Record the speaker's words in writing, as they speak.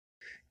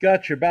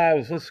Got your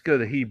Bibles? Let's go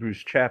to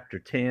Hebrews chapter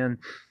 10,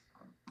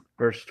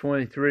 verse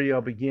 23.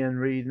 I'll begin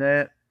reading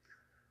that.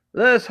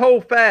 Let us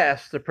hold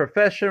fast the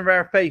profession of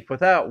our faith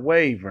without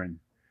wavering,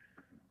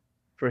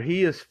 for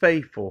he is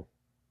faithful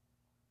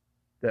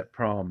that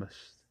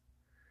promised.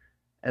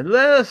 And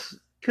let us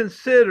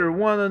consider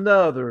one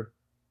another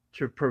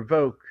to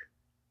provoke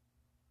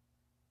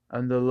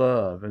unto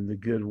love and the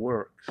good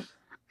works,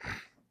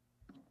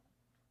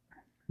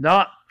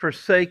 not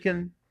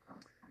forsaking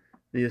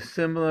the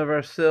assembling of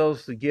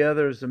ourselves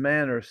together as the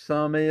manner of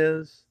some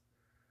is,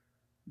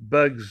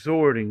 but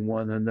exhorting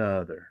one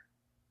another.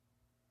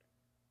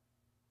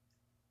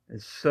 And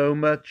so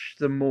much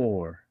the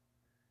more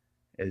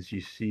as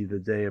you see the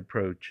day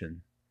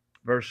approaching.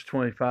 Verse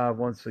 25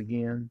 once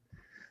again.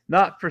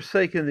 Not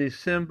forsaking the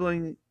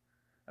assembling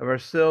of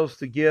ourselves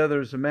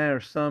together as the manner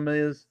of some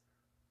is,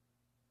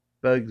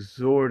 but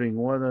exhorting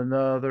one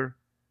another,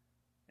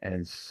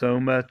 and so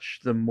much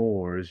the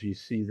more as you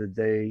see the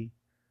day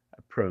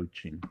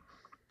approaching.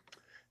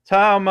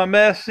 Title of my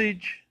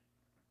message,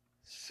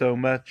 so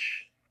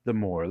much the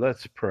more.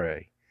 Let's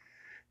pray.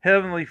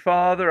 Heavenly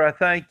Father, I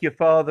thank you,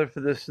 Father,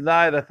 for this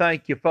night. I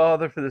thank you,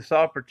 Father, for this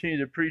opportunity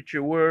to preach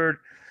your word.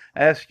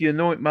 I ask you to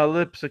anoint my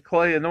lips of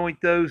clay,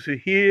 anoint those who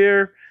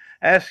hear.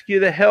 I ask you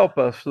to help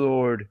us,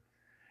 Lord,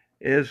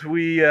 as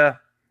we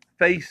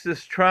face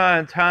this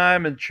trying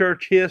time in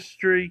church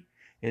history.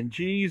 In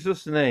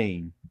Jesus'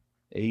 name,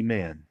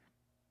 amen.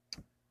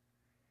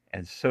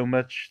 And so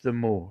much the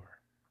more.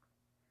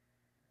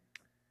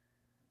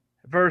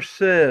 Verse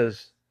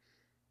says,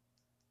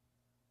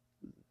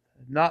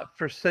 not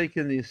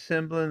forsaking the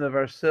assembling of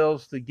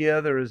ourselves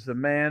together as the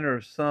manner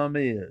of some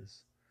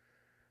is,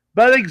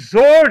 but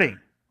exhorting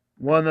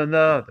one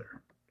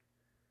another,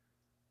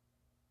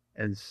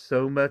 and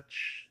so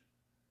much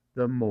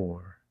the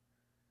more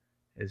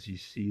as you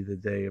see the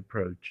day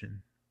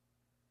approaching.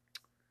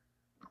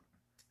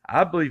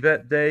 I believe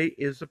that day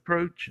is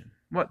approaching.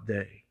 What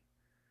day?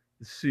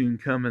 The soon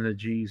coming of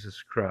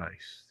Jesus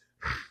Christ.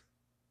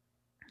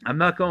 I'm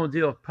not going to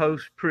deal with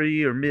post,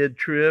 pre, or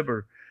mid-trib,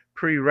 or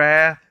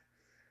pre-wrath.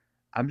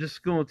 I'm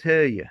just going to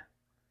tell you,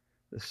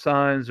 the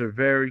signs are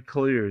very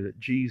clear that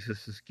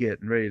Jesus is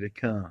getting ready to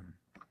come.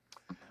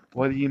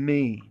 What do you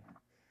mean?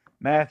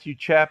 Matthew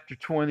chapter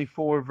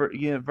 24,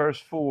 again, verse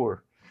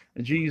 4.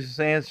 And Jesus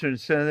answered and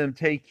said to them,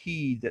 take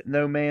heed that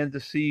no man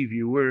deceive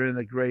you. We're in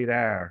a great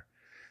hour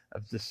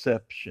of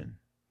deception.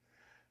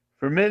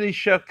 For many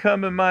shall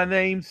come in my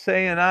name,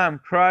 saying, I am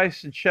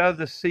Christ, and shall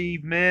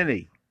deceive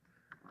many.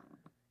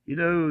 You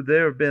know,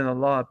 there have been a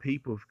lot of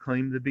people who've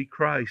claimed to be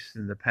Christ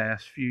in the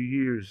past few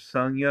years.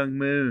 Sun Young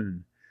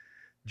Moon,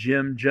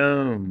 Jim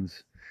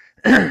Jones.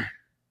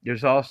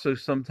 There's also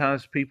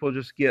sometimes people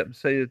just get up and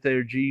say that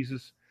they're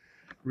Jesus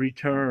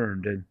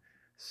returned. And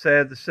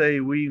sad to say,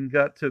 we even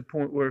got to a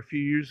point where a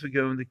few years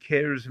ago in the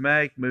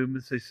charismatic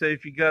movements, they say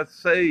if you got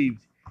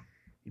saved,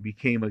 you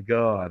became a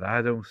god.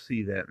 I don't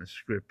see that in the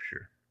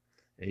scripture.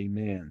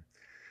 Amen.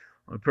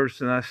 One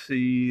person I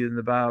see in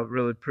the Bible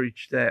really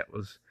preached that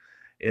was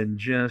in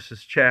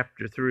Genesis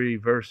chapter 3,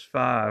 verse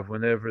 5,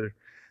 whenever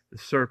the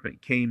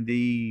serpent came to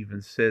Eve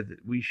and said that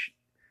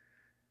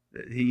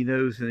that he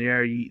knows in the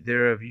hour you eat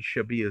thereof, you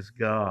shall be as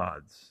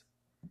gods,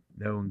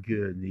 knowing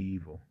good and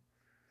evil.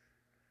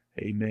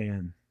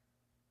 Amen.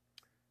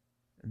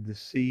 And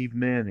deceive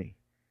many.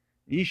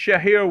 Ye shall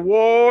hear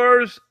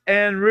wars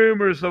and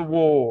rumors of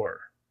war.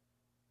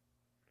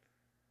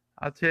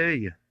 I'll tell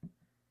you,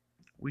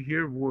 we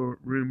hear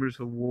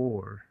rumors of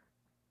war.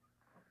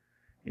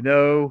 You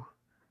know,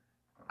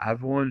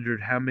 I've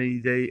wondered how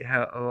many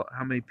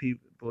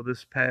people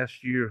this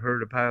past year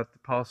heard about the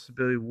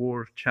possibility of war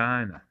with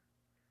China.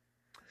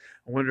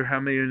 I wonder how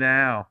many are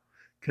now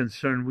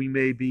concerned we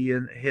may be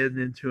heading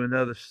into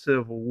another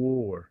civil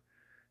war.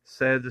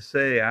 Sad to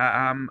say,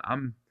 I'm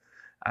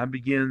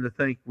beginning to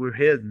think we're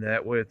heading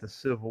that way at the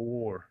Civil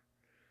War.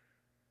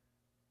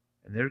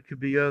 And there could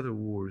be other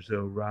wars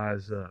that'll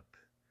rise up.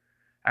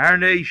 Our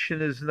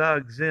nation is not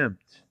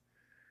exempt.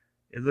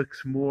 It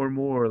looks more and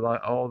more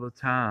like all the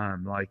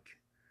time like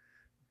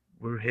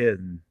we're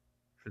heading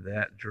for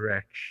that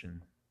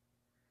direction.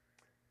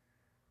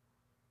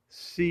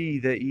 See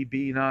that ye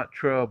be not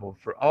troubled,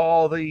 for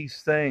all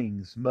these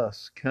things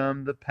must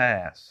come to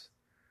pass,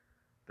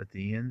 but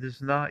the end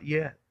is not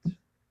yet.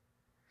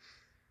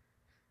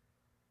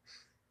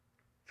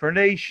 For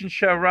nation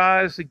shall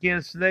rise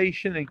against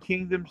nation, and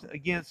kingdoms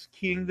against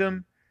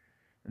kingdom.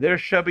 There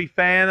shall be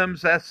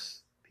phantoms.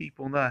 That's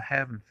people not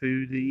having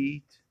food to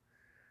eat.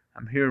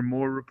 I'm hearing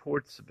more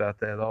reports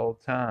about that all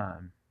the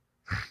time.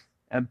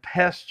 And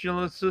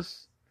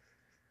pestilences.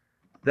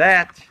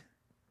 That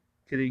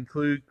could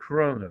include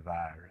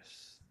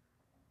coronavirus.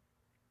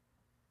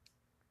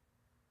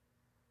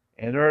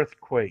 And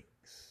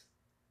earthquakes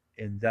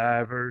in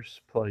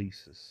diverse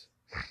places.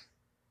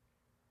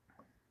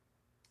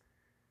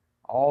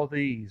 All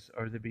these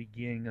are the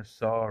beginning of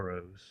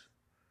sorrows.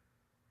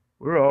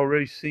 We're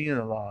already seeing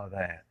a lot of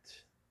that.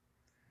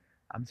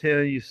 I'm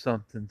telling you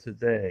something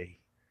today.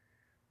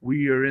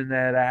 We are in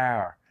that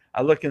hour.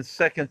 I look in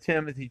 2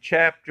 Timothy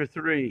chapter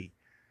 3.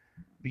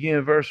 Begin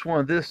in verse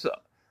 1. This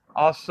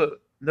also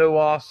know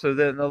also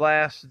that in the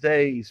last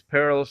days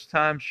perilous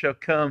times shall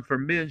come, for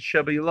men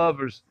shall be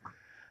lovers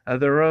of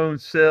their own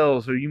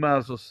selves, or you might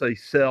as well say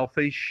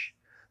selfish.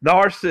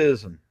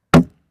 Narcissism.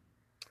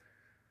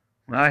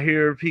 When I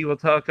hear people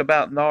talk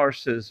about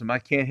narcissism, I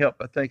can't help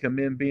but think of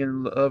men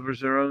being lovers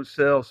of their own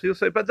selves. He'll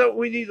say, but don't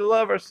we need to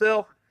love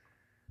ourselves?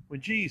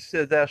 When Jesus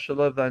said, thou shalt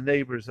love thy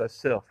neighbor as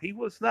thyself, he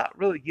was not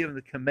really given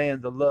the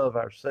command to love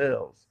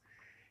ourselves.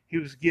 He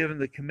was given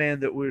the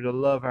command that we're to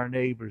love our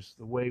neighbors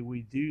the way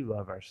we do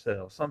love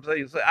ourselves. Some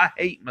say, I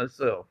hate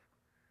myself.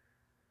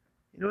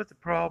 You know what the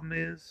problem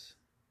is?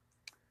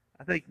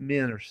 I think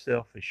men are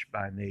selfish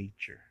by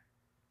nature.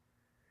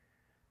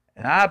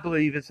 And I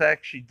believe it's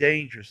actually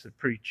dangerous to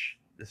preach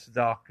this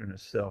doctrine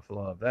of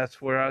self-love.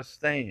 That's where I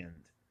stand.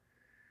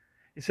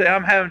 You say,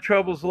 I'm having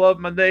troubles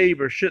loving my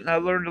neighbor. Shouldn't I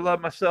learn to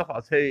love myself?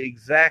 I'll tell you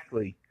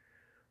exactly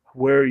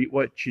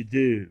what you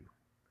do.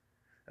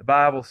 The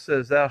Bible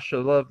says, thou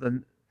shalt love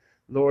the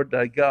Lord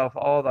thy God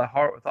with all thy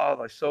heart, with all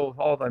thy soul, with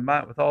all thy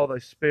might, with all thy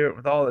spirit,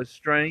 with all thy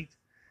strength,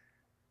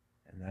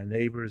 and thy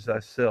neighbor as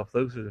thyself.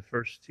 Those are the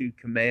first two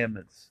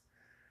commandments.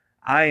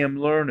 I am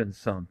learning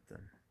something.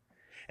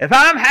 If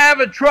I'm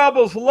having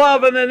troubles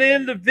loving an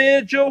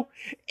individual,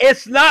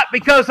 it's not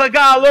because I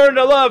got to learn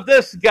to love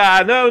this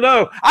guy.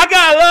 No. I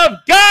got to love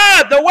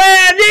God the way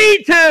I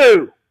need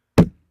to.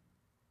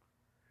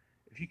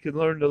 If you can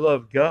learn to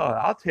love God,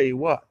 I'll tell you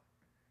what,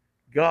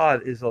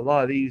 God is a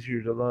lot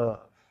easier to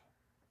love.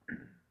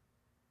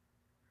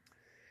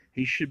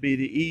 He should be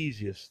the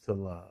easiest to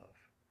love.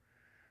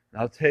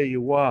 And I'll tell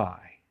you why.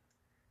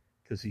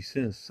 Because he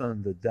sent his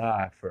son to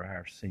die for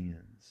our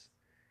sins.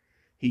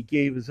 He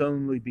gave his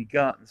only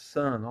begotten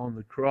Son on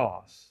the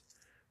cross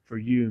for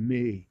you and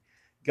me.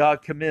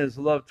 God commended his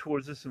love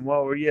towards us, and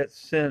while we're yet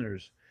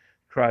sinners,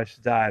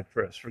 Christ died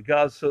for us. For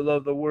God so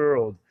loved the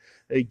world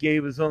that he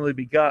gave his only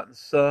begotten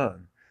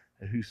Son,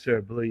 that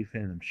whosoever believe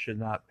in him should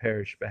not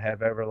perish but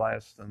have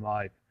everlasting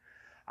life.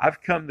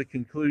 I've come to the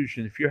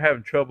conclusion, if you're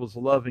having troubles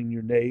loving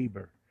your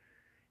neighbor,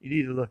 you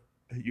need to look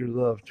at your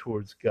love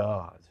towards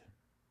God.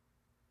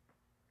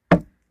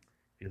 If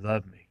you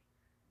love me,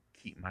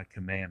 keep my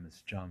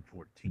commandments, John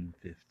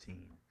 14:15.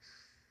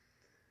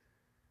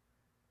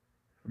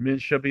 For men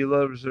shall be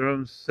lovers of their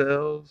own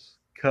selves,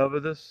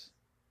 covetous.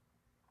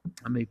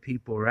 How many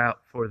people are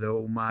out for the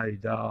almighty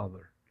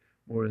dollar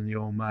more than the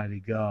almighty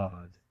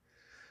God?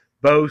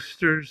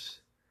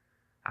 Boasters.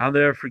 I'll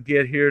never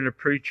forget hearing a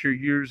preacher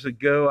years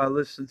ago. I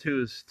listened to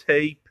his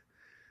tape.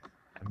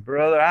 And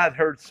brother, I'd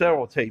heard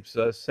several tapes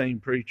of that same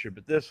preacher,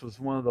 but this was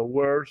one of the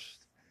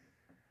worst.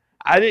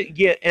 I didn't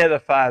get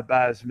edified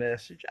by his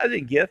message. I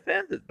didn't get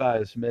offended by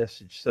his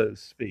message, so to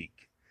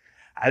speak.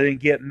 I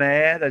didn't get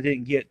mad. I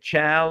didn't get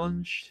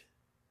challenged.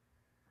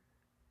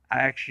 I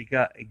actually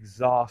got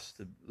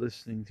exhausted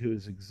listening to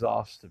his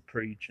exhaustive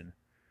preaching.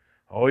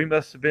 Oh, he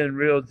must have been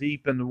real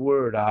deep in the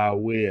Word. I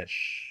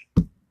wish.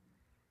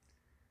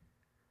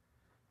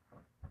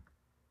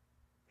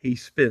 He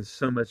spent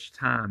so much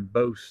time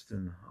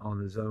boasting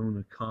on his own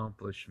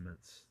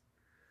accomplishments.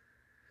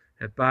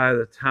 And by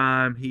the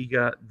time he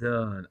got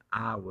done,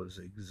 I was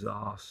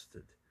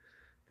exhausted,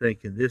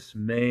 thinking this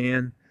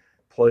man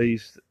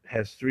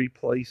has 3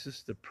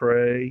 places to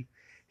pray.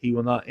 He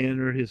will not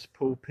enter his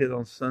pulpit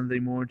on Sunday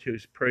morning till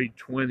he's prayed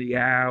 20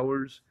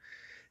 hours.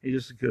 He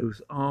just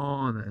goes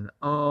on and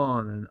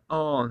on and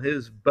on,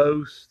 his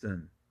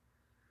boasting.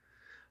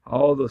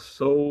 All the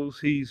souls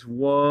he's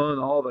won,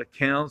 all the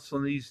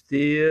counseling he's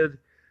did.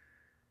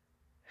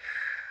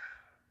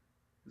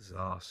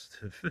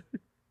 Exhaustive.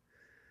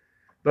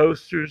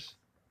 Boasters,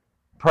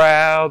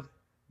 proud,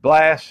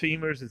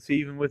 blasphemers. It's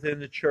even within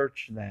the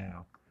church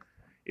now.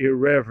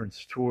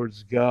 Irreverence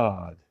towards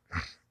God.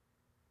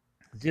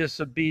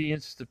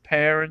 Disobedience to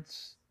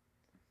parents.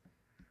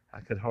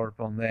 I could harp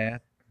on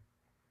that.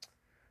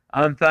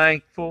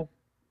 Unthankful.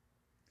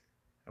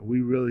 Are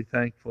we really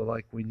thankful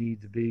like we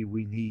need to be?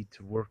 We need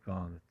to work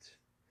on it.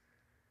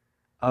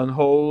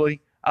 Unholy.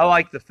 I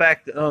like the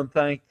fact that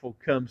unthankful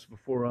comes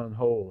before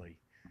unholy.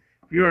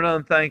 If you're an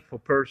unthankful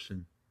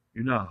person,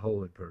 you're not a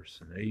holy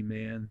person.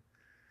 Amen.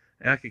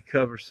 And I could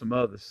cover some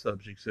other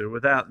subjects there.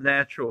 Without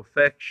natural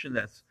affection,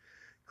 that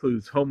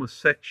includes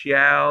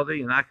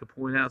homosexuality, and I could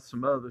point out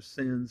some other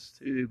sins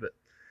too, but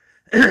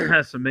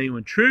that's the main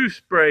one.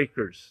 Truce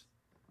breakers.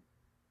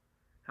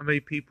 How many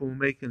people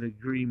make an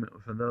agreement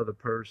with another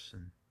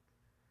person,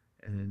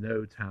 and in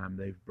no time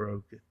they've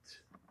broke it?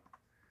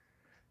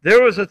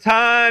 There was a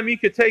time you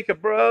could take a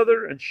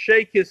brother and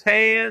shake his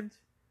hand.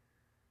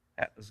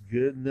 That was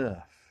good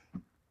enough.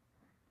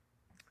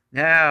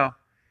 Now,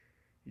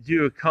 you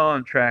do a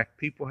contract,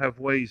 people have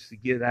ways to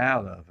get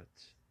out of it.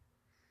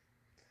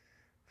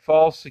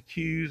 False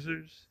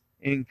accusers,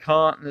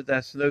 incontinent,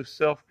 that's no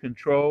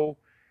self-control,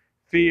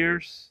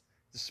 fierce,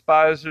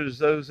 despisers,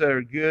 those that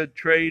are good,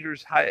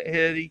 traitors,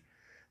 heady,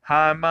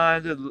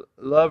 high-minded,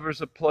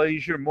 lovers of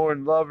pleasure, more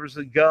than lovers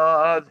of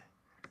God.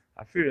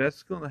 I fear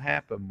that's going to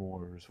happen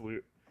more.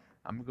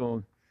 I'm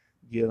going to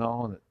get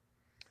on it.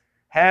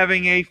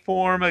 having a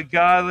form of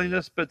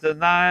godliness, but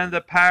denying the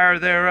power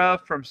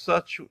thereof. From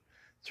such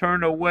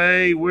turn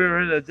away. We're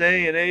in a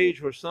day and age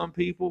where some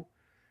people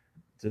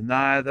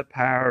deny the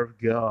power of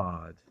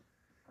God.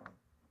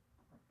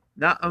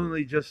 Not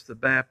only just the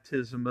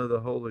baptism of the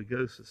Holy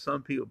Ghost, but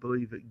some people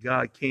believe that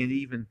God can't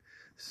even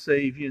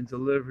save you and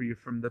deliver you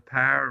from the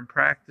power and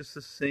practice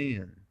of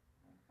sin.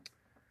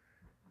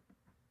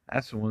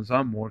 That's the ones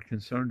I'm more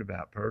concerned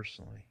about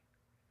personally.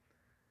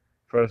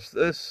 For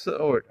this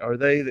sort are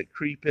they that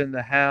creep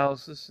into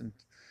houses and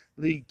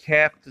lead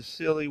captive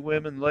silly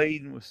women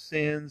laden with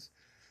sins,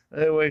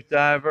 with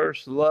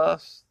diverse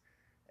lusts,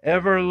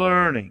 ever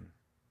learning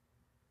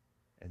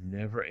and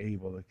never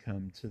able to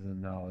come to the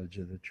knowledge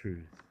of the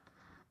truth.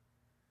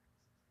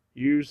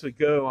 Years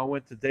ago, I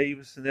went to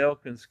Davis and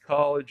Elkins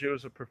College. There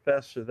was a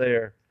professor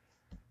there,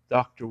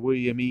 Dr.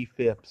 William E.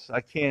 Phipps.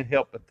 I can't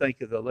help but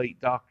think of the late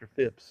Dr.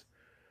 Phipps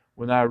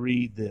when I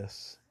read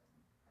this.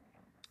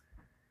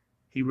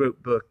 He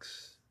wrote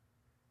books,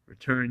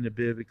 Returning to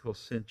Biblical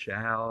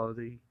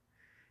Sensuality.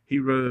 He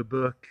wrote a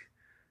book,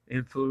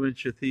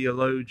 Influential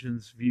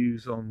Theologians'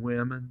 Views on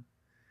Women.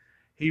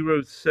 He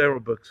wrote several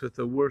books, but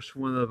the worst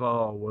one of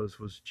all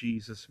was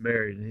Jesus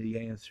Married? And he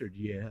answered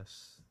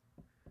yes.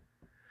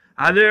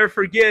 I never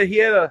forget, he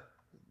had a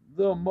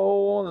little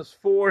mole on his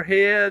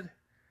forehead.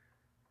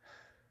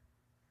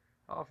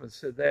 I often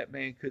said that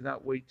man could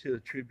not wait till the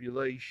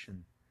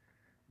tribulation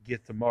to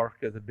get the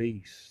mark of the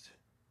beast.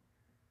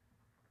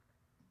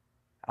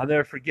 I'll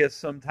never forget,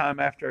 sometime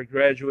after I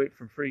graduated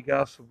from Free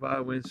Gospel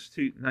Bible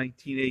Institute in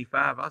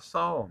 1985, I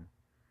saw him.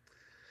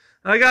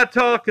 I got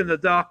talking to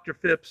Dr.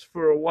 Phipps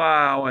for a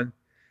while, and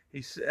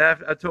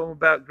I told him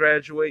about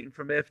graduating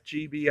from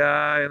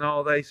FGBI and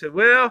all that. He said,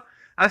 "Well,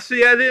 I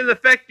see that didn't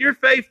affect your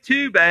faith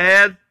too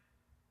bad."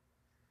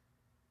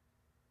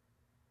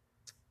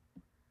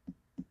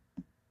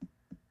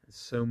 And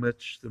so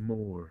much the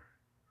more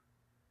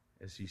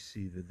as you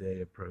see the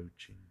day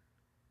approaching.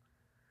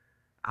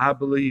 I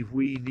believe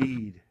we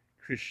need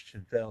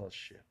Christian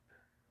fellowship.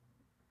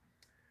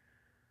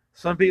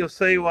 Some people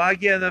say, well, I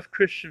get enough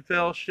Christian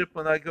fellowship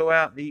when I go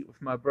out and eat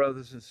with my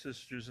brothers and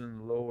sisters in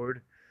the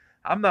Lord.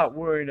 I'm not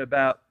worrying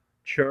about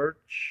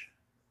church.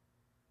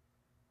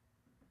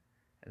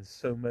 And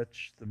so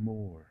much the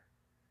more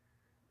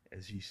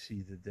as you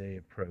see the day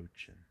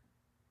approaching.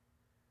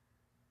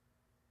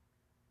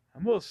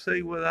 I'm going to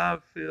say what I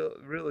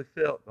really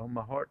felt on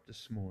my heart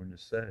this morning to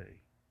say.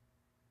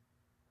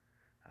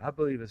 I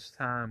believe it's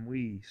time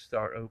we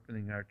start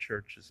opening our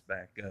churches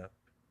back up.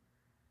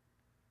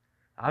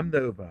 I'm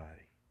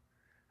nobody.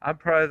 I'm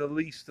probably the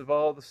least of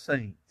all the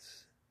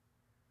saints.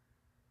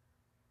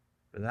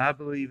 But I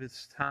believe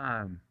it's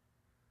time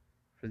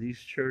for these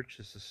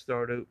churches to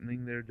start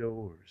opening their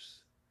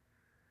doors.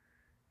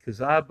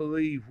 Because I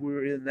believe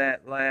we're in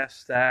that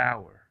last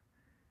hour.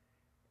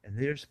 And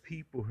there's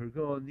people who are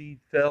going to need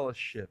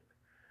fellowship.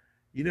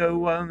 You know,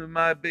 one of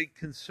my big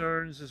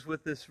concerns is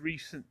with this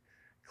recent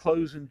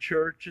closing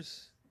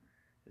churches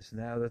is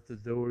now that the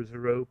doors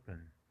are open,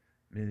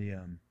 many of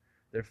them,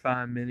 they're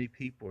finding many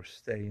people are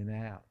staying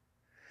out.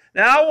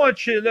 Now, I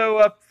want you to know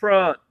up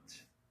front,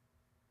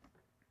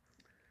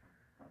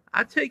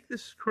 I take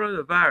this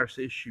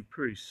coronavirus issue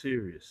pretty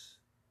serious.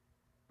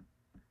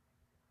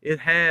 It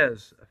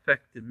has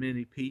affected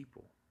many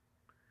people.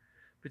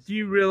 But do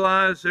you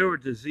realize there were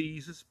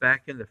diseases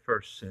back in the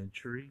first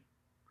century?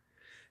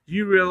 Do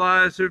you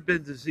realize there have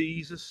been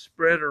diseases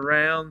spread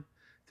around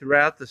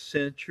throughout the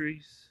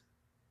centuries?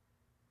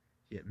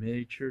 Yet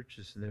many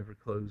churches never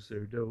close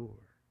their door.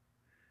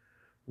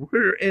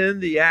 We're in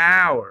the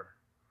hour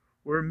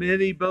where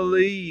many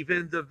believe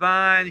in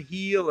divine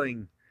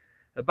healing.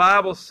 The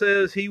Bible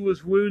says he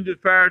was wounded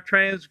for our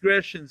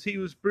transgressions. He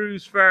was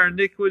bruised for our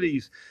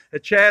iniquities. The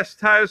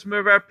chastisement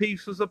of our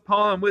peace was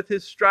upon him. With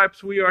his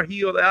stripes we are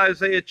healed.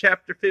 Isaiah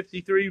chapter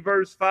 53,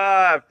 verse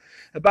 5.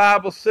 The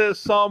Bible says,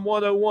 Psalm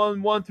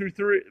 101,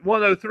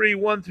 103,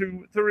 1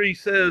 through 3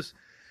 says,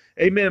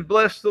 Amen.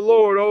 Bless the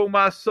Lord, O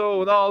my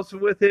soul, and all that's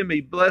within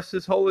me. Bless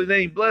his holy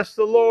name. Bless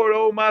the Lord,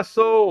 O my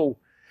soul.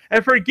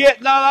 And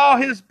forget not all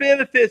his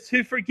benefits,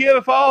 who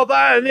forgiveth all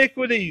thy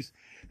iniquities,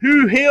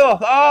 who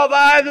healeth all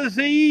thy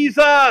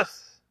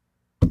diseases.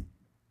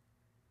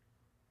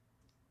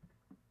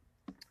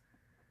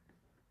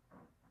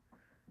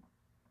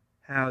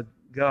 How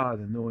God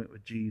anointed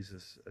with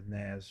Jesus of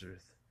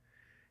Nazareth,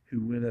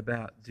 who went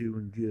about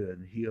doing good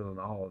and healing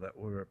all that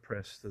were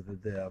oppressed of the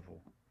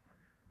devil,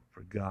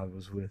 for God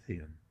was with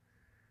him.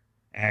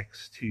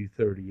 Acts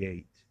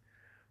 2:38.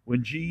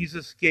 When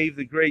Jesus gave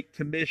the Great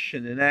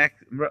Commission in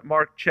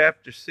Mark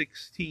chapter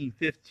 16,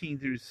 15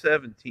 through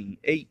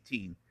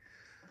 18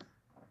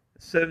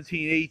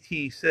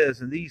 says,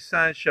 And these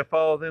signs shall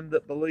follow them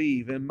that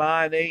believe. In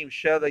my name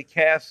shall they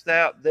cast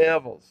out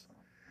devils.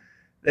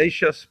 They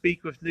shall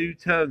speak with new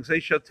tongues. They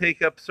shall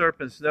take up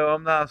serpents. No,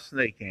 I'm not a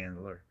snake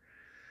handler.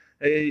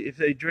 If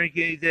they drink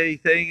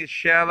anything, it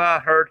shall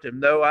not hurt them.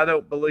 No, I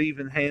don't believe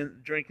in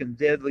drinking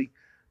deadly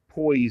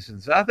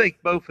poisons. I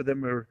think both of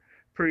them are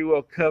pretty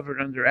well covered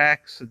under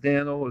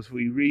accidental, as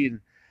we read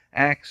in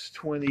Acts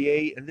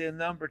 28. And then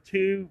number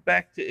 2,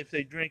 back to if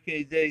they drink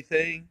any day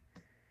thing,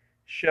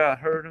 shall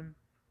hurt them.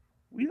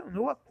 We don't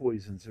know what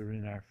poisons are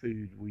in our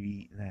food we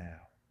eat now.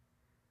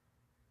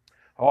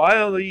 Oh,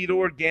 I only eat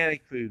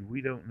organic food.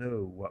 We don't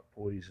know what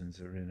poisons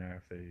are in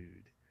our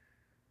food.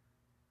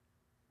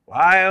 Well,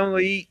 I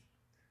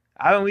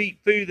don't eat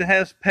food that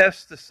has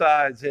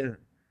pesticides in it.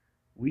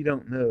 We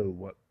don't know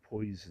what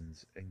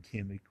poisons and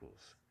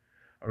chemicals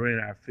are in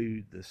our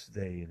food this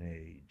day and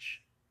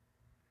age.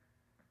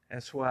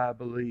 That's why I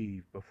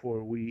believe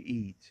before we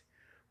eat,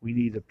 we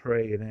need to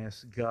pray and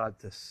ask God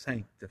to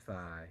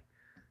sanctify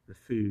the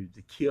food,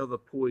 to kill the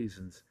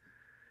poisons.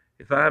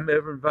 If I'm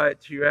ever invited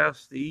to your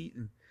house to eat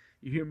and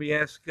you hear me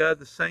ask God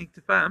to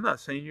sanctify, I'm not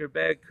saying you're a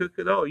bad cook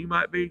at all. You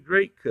might be a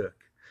great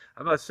cook.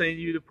 I'm not saying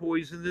you to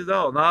poison it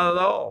all. Not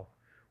at all.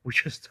 We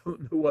just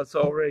don't know what's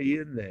already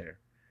in there.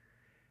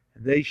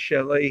 And they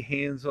shall lay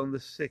hands on the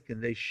sick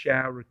and they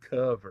shall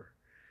recover.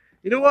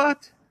 You know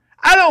what?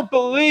 I don't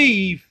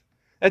believe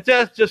that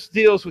just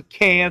deals with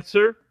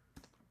cancer.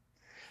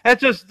 That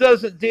just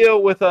doesn't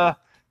deal with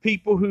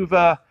people who've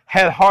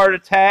had heart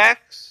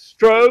attacks,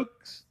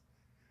 strokes,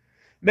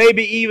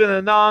 maybe even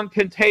a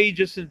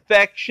non-contagious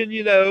infection.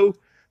 You know,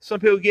 some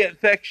people get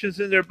infections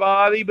in their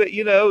body, but,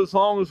 you know, as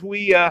long as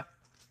we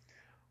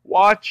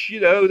watch,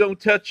 you know, don't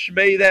touch,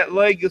 maybe that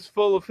leg is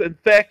full of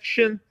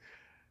infection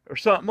or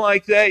something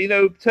like that, you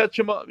know, touch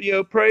them up, you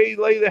know, pray,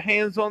 lay their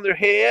hands on their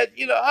head.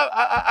 You know,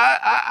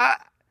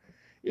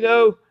 you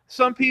know,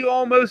 some people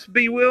almost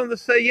be willing to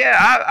say,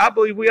 yeah, I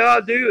believe we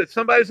ought to do it.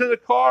 Somebody's in a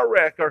car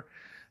wreck or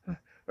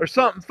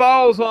something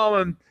falls on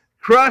them,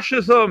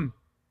 crushes them.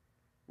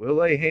 We'll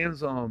lay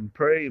hands on them,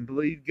 pray, and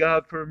believe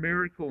God for a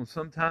miracle. And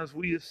sometimes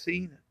we have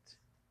seen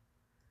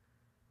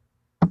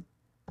it.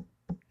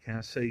 Can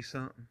I say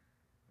something?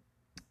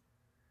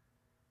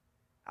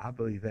 I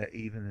believe that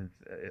even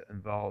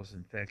involves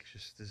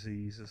infectious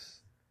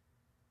diseases.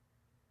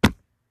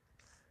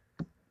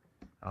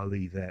 I'll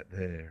leave that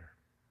there.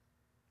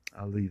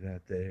 I'll leave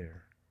that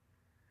there.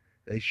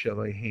 They shall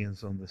lay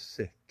hands on the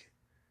sick.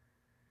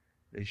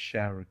 They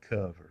shall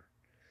recover.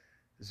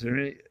 Is there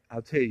any?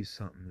 I'll tell you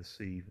something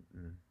this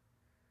evening.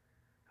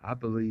 I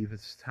believe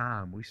it's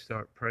time we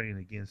start praying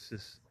against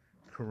this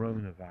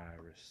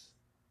coronavirus.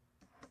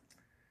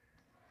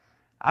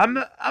 I'm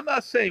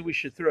not saying we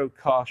should throw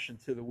caution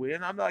to the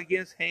wind. I'm not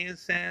against hand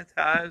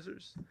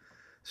sanitizers.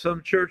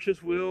 Some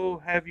churches will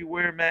have you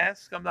wear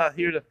masks. I'm not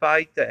here to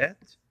fight that.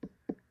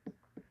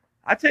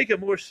 I take it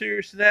more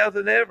serious now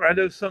than ever. I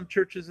know some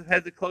churches have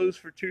had to close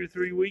for 2 or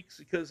 3 weeks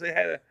because they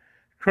had a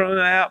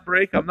corona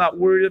outbreak. I'm not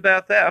worried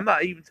about that. I'm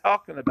not even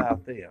talking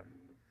about them.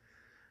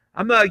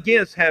 I'm not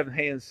against having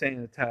hand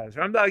sanitizer.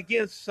 I'm not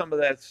against some of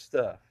that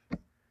stuff. But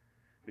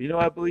you know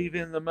what I believe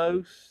in the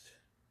most?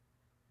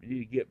 We need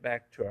to get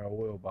back to our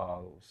oil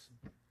bottles.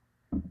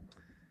 I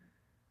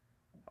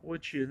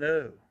want you to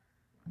know,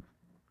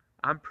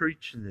 I'm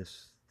preaching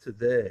this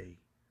today,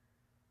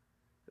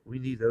 that we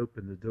need to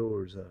open the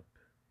doors up.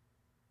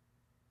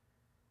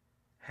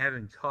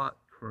 Having caught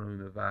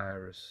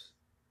coronavirus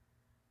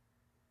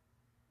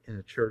in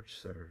a church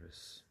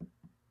service,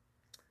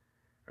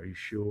 are you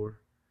sure?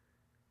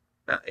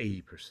 About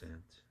 80%.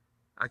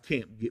 I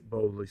can't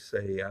boldly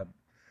say I'm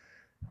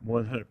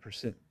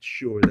 100%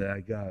 sure that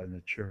I got in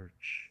the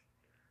church.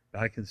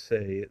 But I can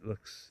say it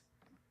looks,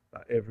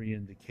 by every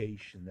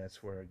indication,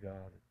 that's where I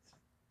got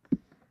it.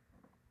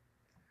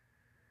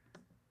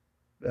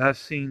 But I've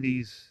seen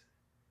these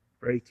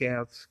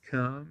breakouts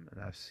come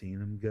and I've seen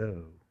them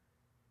go.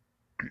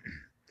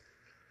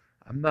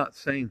 I'm not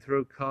saying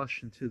throw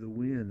caution to the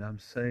wind. I'm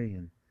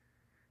saying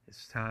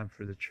it's time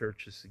for the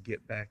churches to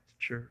get back to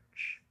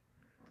church.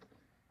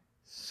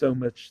 So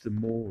much the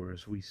more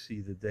as we see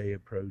the day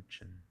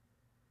approaching.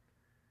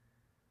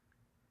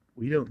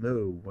 We don't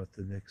know what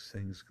the next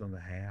thing's going to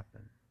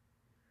happen.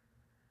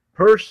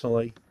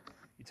 Personally,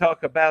 you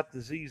talk about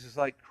diseases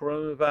like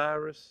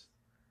coronavirus,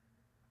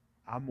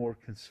 I'm more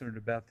concerned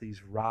about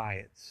these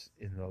riots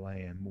in the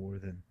land more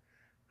than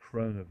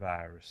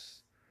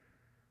coronavirus.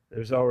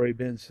 There's already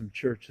been some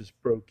churches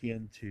broke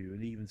into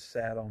and even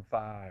sat on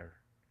fire.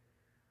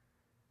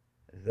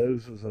 If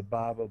those was a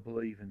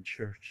Bible-believing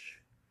church,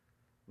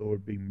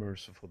 Lord, be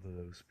merciful to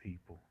those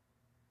people.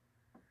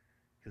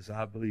 Because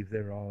I believe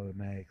they're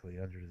automatically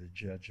under the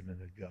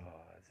judgment of God.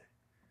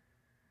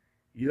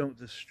 You don't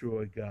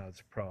destroy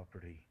God's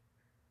property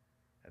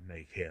and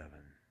make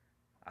heaven.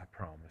 I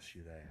promise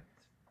you that.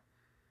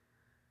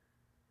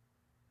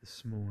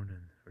 This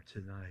morning or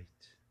tonight,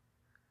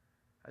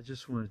 I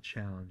just want to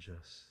challenge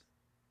us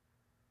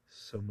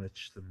so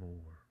much the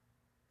more.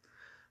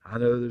 I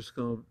know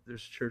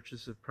there's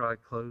churches that probably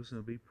close and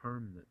it'll be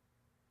permanent.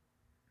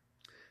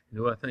 You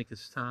know what I think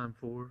it's time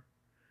for?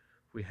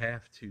 We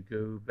have to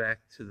go back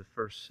to the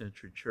first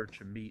century church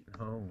and meet in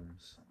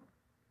homes.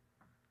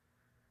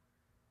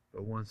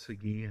 But once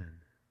again,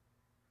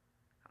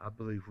 I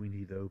believe we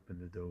need to open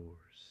the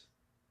doors.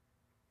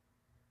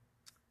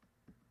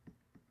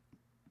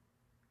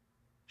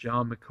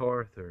 John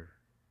MacArthur,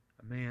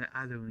 a man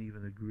I don't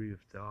even agree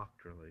with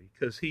doctrinally,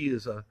 because he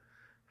is a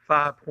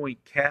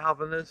 5-point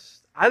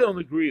Calvinist. I don't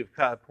agree with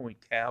 5-point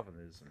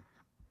Calvinism.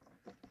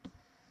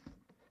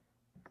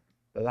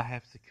 But I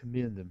have to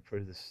commend him for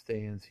the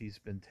stands he's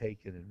been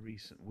taking in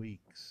recent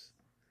weeks.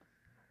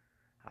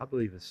 I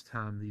believe it's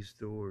time these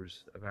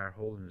doors of our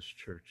holiness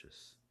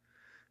churches,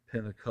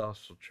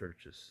 Pentecostal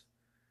churches,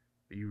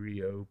 be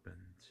reopened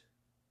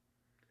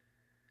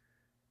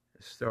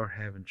and start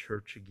having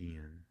church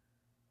again.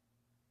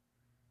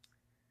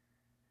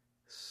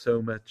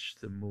 So much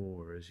the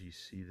more as you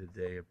see the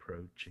day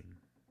approaching.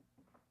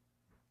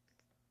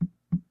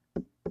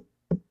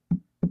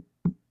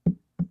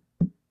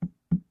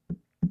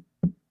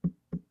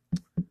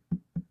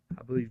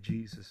 I believe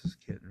Jesus is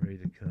getting ready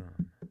to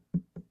come.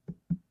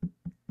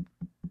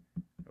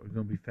 Are we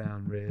going to be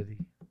found ready?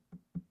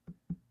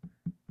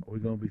 Are we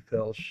going to be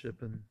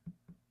fellowshipping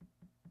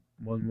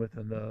one with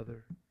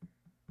another?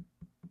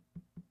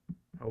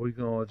 Are we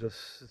going to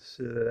just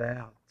sit it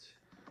out?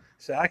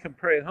 Say, I can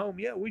pray at home.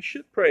 Yeah, we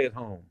should pray at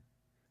home.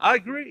 I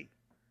agree.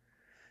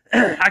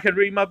 I can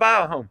read my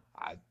Bible at home.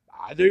 I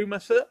do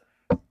myself.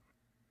 But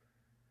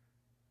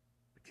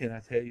can I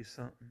tell you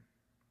something?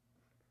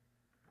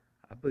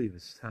 I believe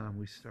it's time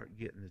we start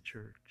getting to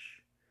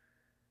church.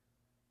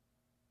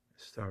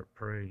 Start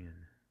praying.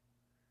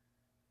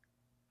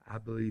 I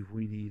believe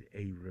we need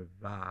a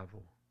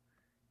revival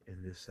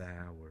in this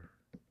hour.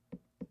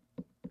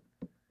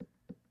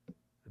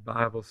 The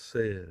Bible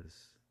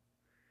says,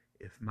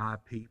 if my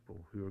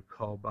people who are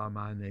called by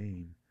my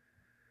name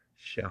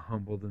shall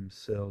humble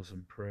themselves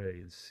and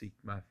pray and seek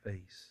my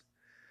face,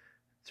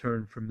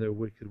 turn from their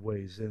wicked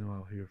ways, then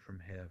I'll hear from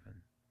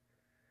heaven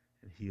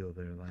and heal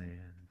their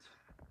land.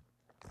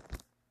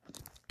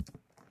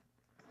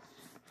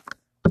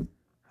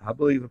 I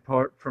believe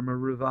apart from a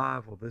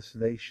revival, this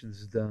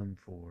nation's done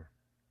for.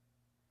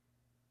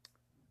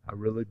 I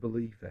really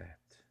believe that.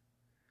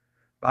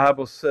 The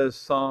Bible says,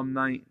 Psalm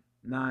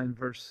 9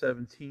 verse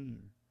 17,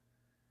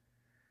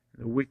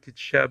 the wicked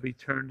shall be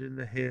turned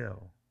into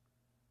hell,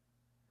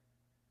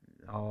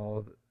 and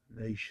all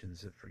the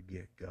nations that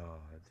forget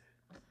God.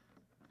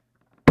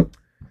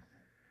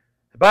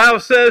 The Bible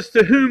says,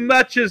 to whom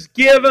much is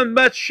given,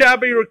 much shall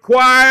be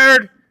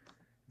required.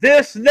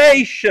 This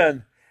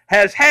nation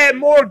has had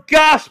more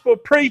gospel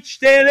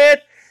preached in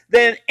it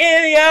than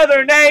any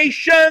other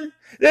nation.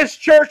 This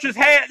church has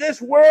had, this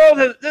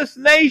world, this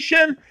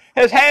nation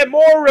has had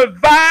more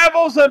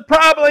revivals than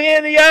probably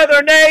any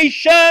other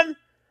nation.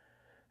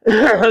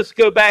 Let's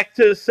go back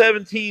to the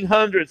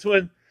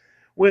 1700s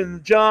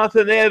when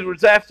Jonathan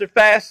Edwards, after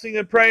fasting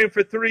and praying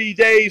for 3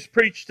 days,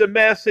 preached a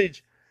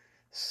message,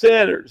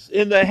 sinners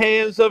in the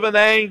hands of an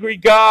angry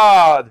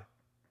God.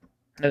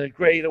 And a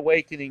great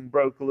awakening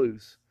broke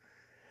loose.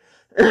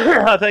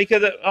 I think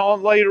of it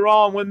later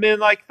on when men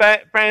like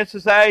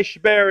Francis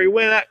Ashbury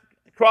went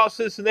across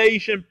this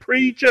nation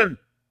preaching,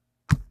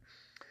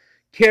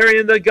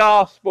 carrying the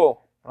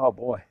gospel. Oh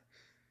boy.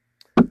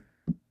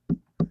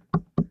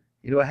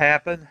 You know what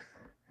happened?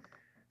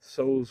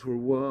 Souls were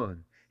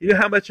won. You know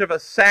how much of a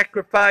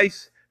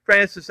sacrifice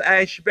Francis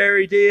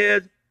Ashbury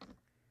did?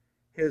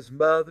 His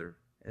mother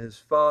and his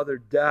father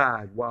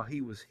died while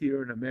he was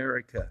here in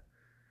America.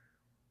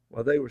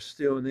 While they were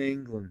still in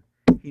England,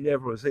 he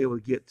never was able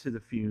to get to the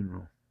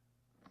funeral.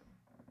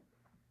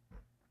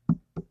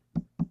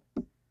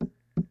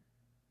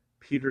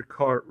 Peter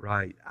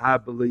Cartwright, I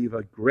believe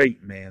a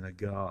great man of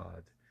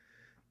God,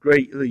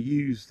 greatly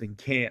used in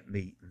camp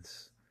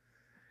meetings.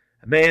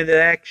 A man that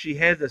actually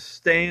had to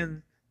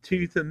stand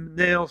tooth and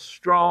nail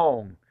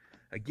strong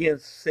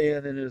against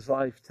sin in his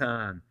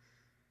lifetime.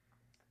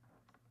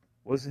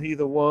 Wasn't he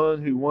the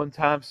one who one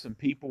time some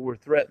people were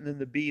threatening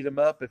to beat him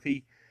up if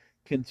he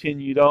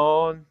continued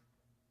on?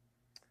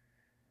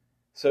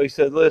 So he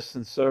said,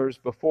 listen, sirs,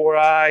 before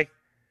I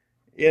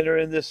enter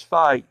in this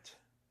fight,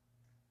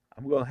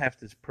 I'm going to have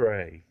to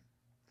pray.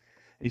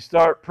 He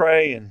started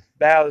praying,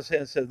 bowed his head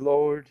and said,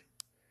 Lord,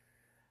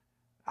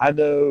 I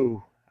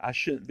know I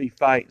shouldn't be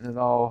fighting at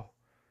all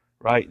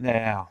right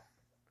now.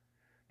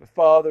 But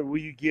Father, will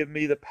you give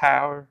me the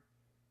power?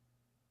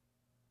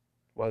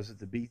 Was it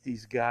to beat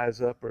these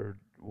guys up or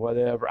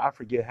whatever? I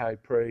forget how he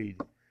prayed.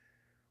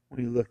 When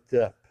he looked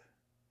up,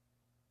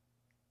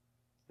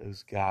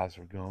 those guys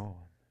were gone.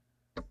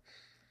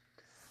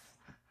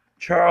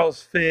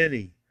 Charles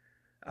Finney,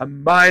 a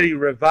mighty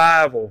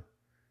revival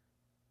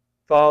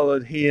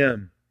followed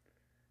him.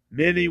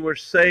 Many were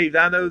saved.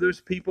 I know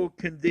there's people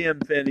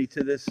condemn Finney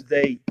to this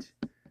date.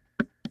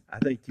 I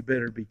think you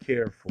better be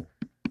careful.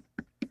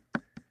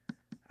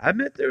 I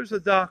admit there's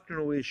a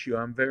doctrinal issue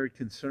I'm very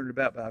concerned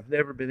about, but I've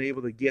never been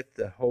able to get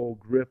the whole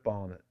grip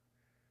on it.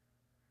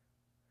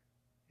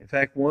 In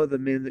fact, one of the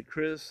men that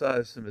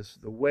criticized him is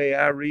the way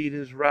I read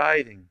his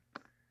writing.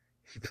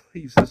 He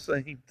believes the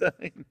same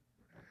thing.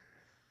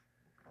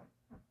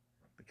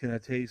 But can I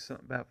tell you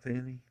something about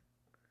Finney?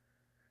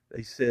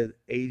 They said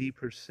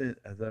 80%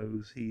 of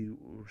those who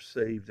were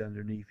saved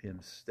underneath him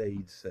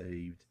stayed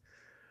saved.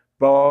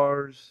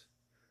 Bars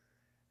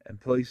and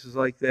places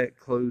like that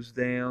closed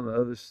down,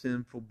 other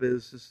sinful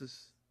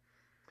businesses.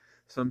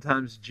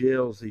 Sometimes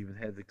jails even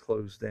had to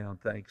close down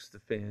thanks to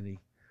Fanny.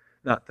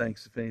 Not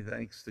thanks to Fanny,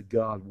 thanks to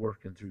God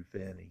working through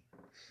Fanny.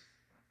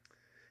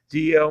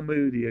 D.L.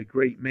 Moody, a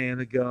great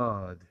man of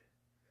God.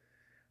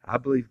 I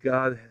believe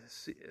God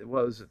has,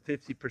 what was it,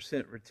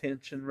 50%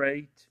 retention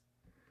rate?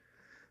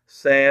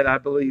 Sad, I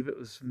believe it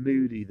was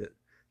Moody that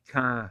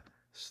kind of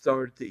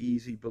started the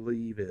easy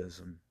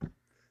believism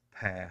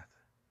path.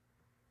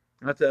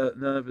 Not that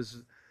none of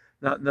his,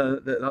 not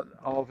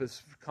all of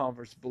his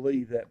converts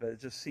believed that, but it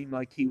just seemed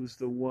like he was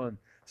the one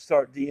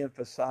start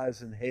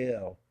de-emphasizing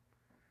hell.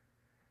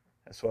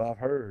 That's what I've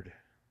heard.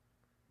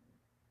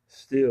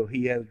 Still,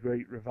 he had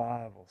great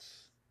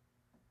revivals.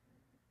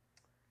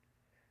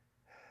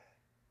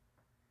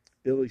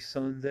 Billy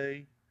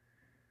Sunday,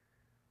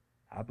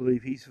 I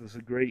believe he was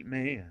a great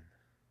man.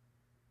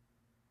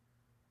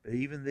 But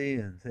even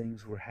then,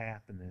 things were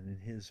happening in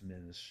his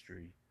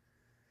ministry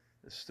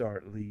that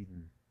start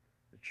leading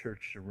the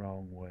church the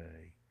wrong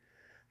way.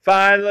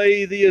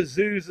 Finally, the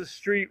Azusa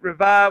Street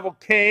revival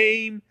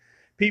came.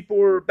 People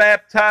were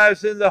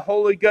baptized in the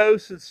Holy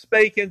Ghost and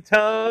spake in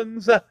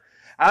tongues.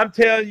 I'm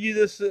telling you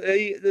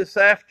this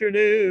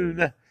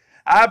afternoon,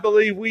 I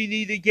believe we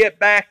need to get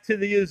back to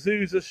the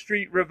Azusa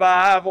Street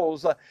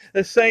revivals.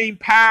 The same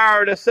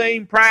power, the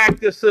same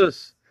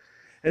practices.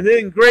 And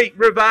then great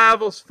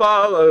revivals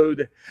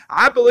followed.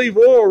 I believe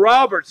Oral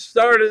Roberts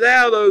started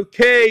out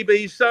okay, but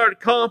he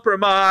started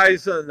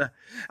compromising.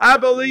 I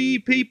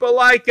believe people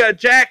like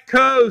Jack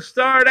Coe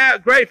started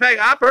out great. In fact,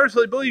 I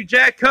personally believe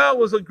Jack Coe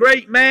was a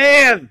great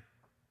man.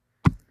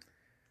 And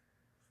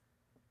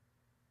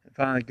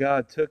finally,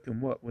 God took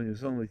him, when he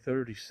was only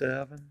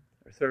 37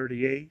 or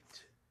 38?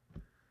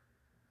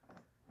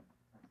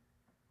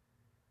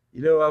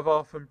 You know, I've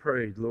often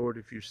prayed, Lord,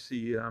 if you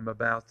see I'm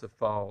about to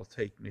fall,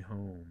 take me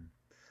home.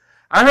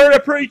 I heard a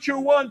preacher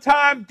one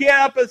time get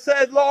up and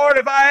said,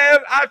 Lord,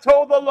 I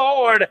told the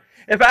Lord,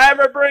 if I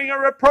ever bring a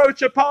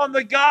reproach upon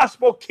the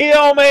gospel,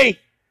 kill me.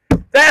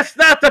 That's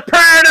not the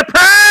prayer to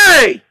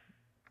pray.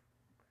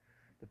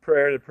 The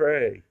prayer to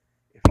pray,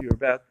 if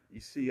you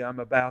see I'm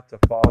about to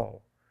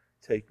fall,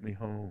 take me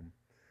home.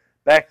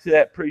 Back to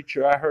that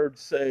preacher I heard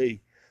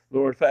say,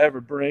 Lord, if I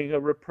ever bring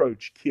a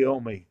reproach, kill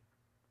me.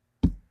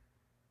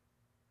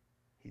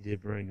 He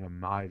did bring a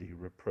mighty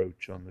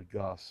reproach on the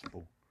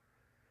gospel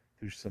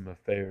through some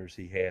affairs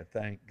he had.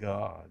 Thank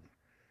God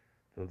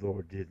the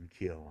Lord didn't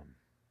kill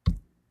him.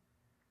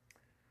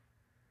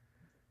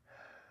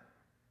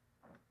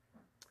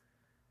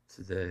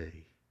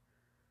 Today,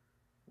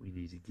 we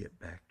need to get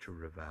back to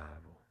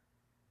revival.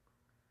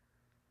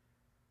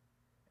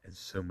 And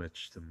so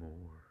much the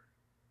more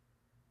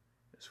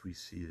as we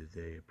see the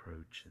day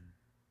approaching.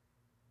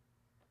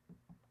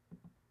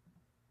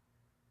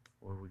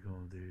 What are we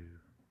going to do?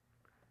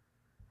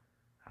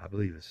 I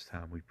believe it's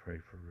time we pray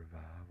for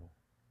revival.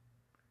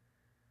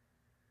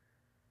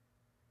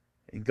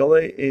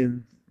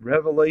 In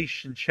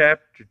Revelation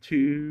chapter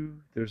 2,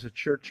 there's a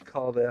church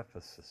called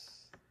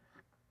Ephesus.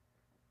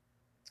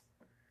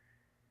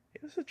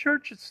 It was a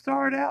church that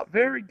started out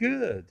very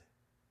good.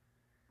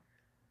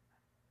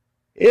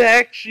 It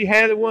actually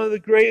had one of the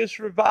greatest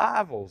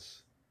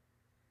revivals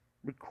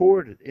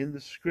recorded in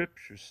the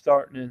Scriptures,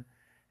 starting in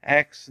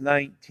Acts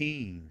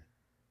 19.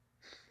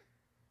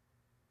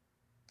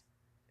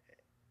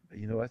 But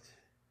you know what?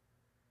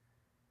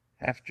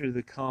 After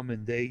the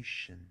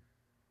commendation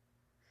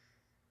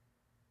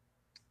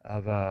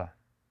of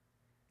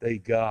they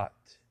got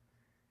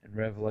in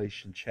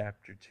Revelation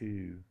chapter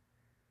 2,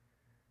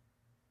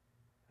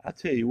 I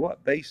tell you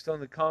what, based on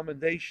the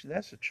commendation,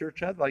 that's a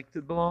church I'd like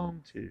to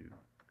belong to.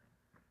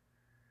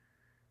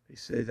 He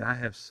said, I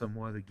have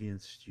somewhat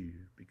against you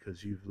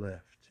because you've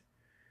left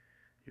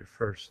your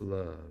first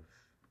love.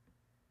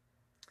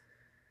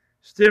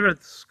 It's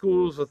different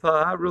schools of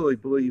thought. I really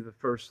believe the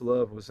first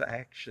love was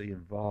actually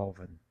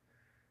involving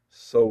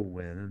soul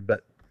winning.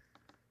 But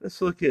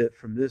let's look at it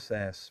from this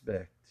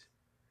aspect.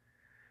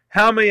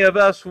 How many of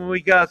us, when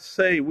we got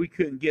saved, we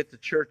couldn't get to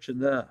church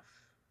enough?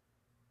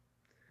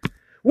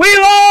 We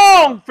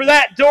longed for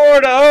that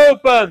door to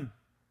open.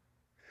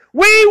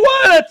 We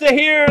wanted to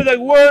hear the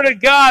Word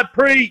of God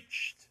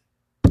preached.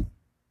 But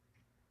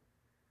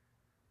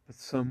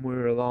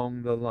somewhere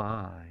along the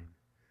line,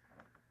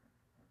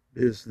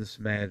 business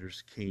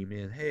matters came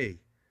in. Hey,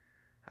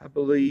 I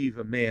believe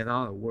a man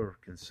ought to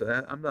work, and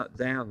so I'm not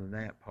down on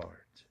that part.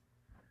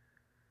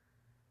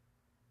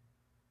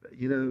 But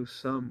you know,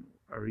 some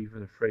are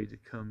even afraid to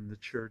come to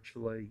church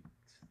late.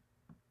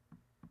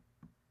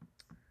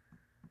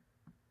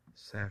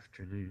 This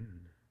afternoon,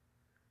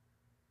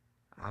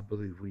 I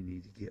believe we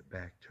need to get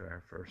back to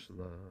our first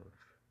love.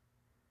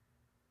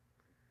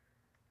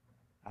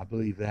 I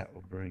believe that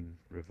will bring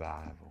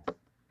revival.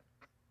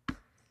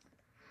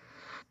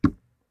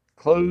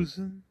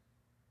 Closing,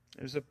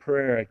 there's a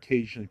prayer I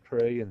occasionally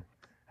pray, and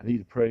I need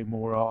to pray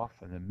more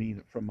often and mean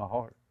it from my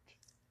heart.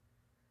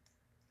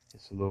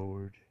 It's,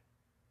 Lord,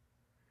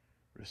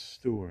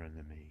 restore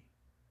unto me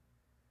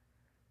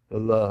the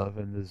love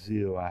and the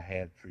zeal I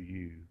had for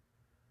you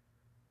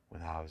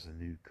when I was a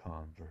new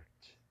convert.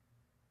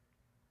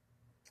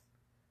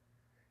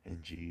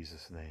 In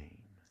Jesus' name.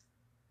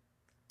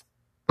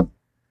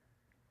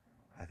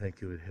 I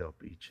think it would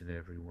help each and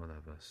every one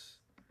of us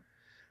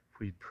if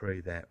we'd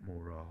pray that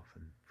more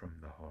often from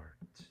the heart.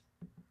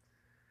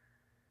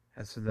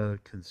 That's another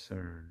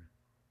concern.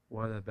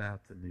 What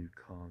about the new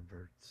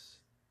converts?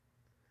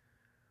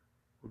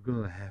 We're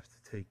going to have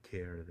to take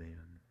care of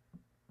them,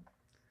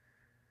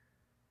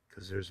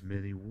 because there's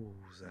many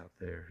wolves out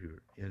there who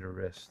are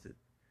interested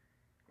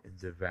in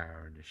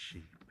devouring the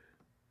sheep.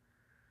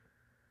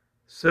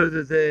 So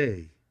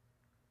today,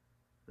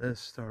 let's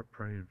start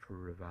praying for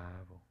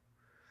revival.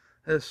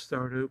 Let's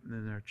start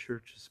opening our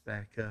churches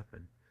back up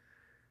and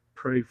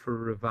pray for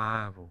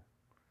revival.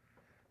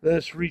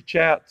 Let's reach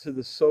out to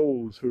the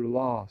souls who are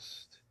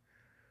lost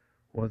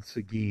once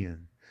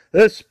again.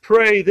 Let's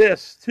pray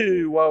this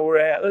too while we're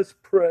at. Let's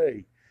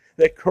pray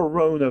that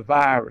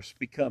coronavirus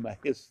become a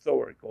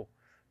historical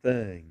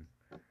thing.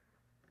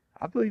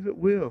 I believe it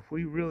will if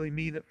we really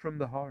mean it from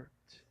the heart.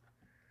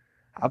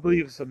 I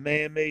believe it's a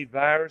man-made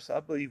virus. I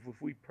believe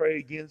if we pray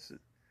against it,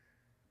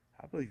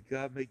 I believe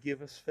God may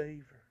give us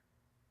favor.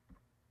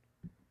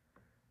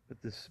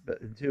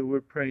 But until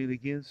we're praying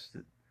against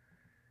it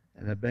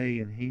and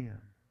obeying Him,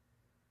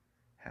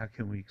 how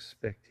can we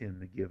expect Him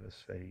to give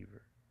us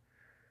favor?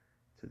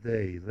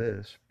 Today, let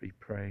us be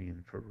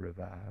praying for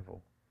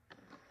revival.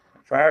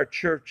 For our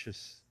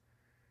churches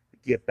to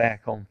get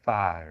back on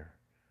fire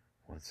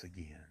once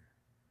again.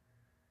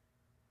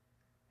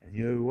 And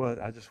you know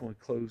what? I just want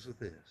to close with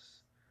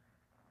this.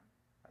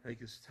 I think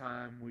it's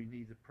time we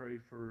need to pray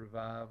for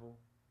revival.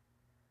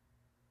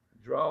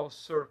 Draw a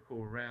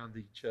circle around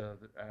each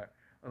other, our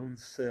own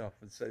self,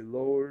 and say,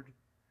 Lord,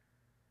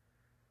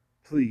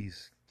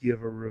 please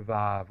give a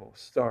revival.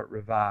 Start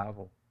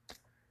revival.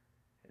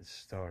 And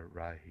start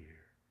right here.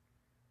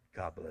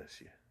 God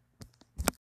bless you.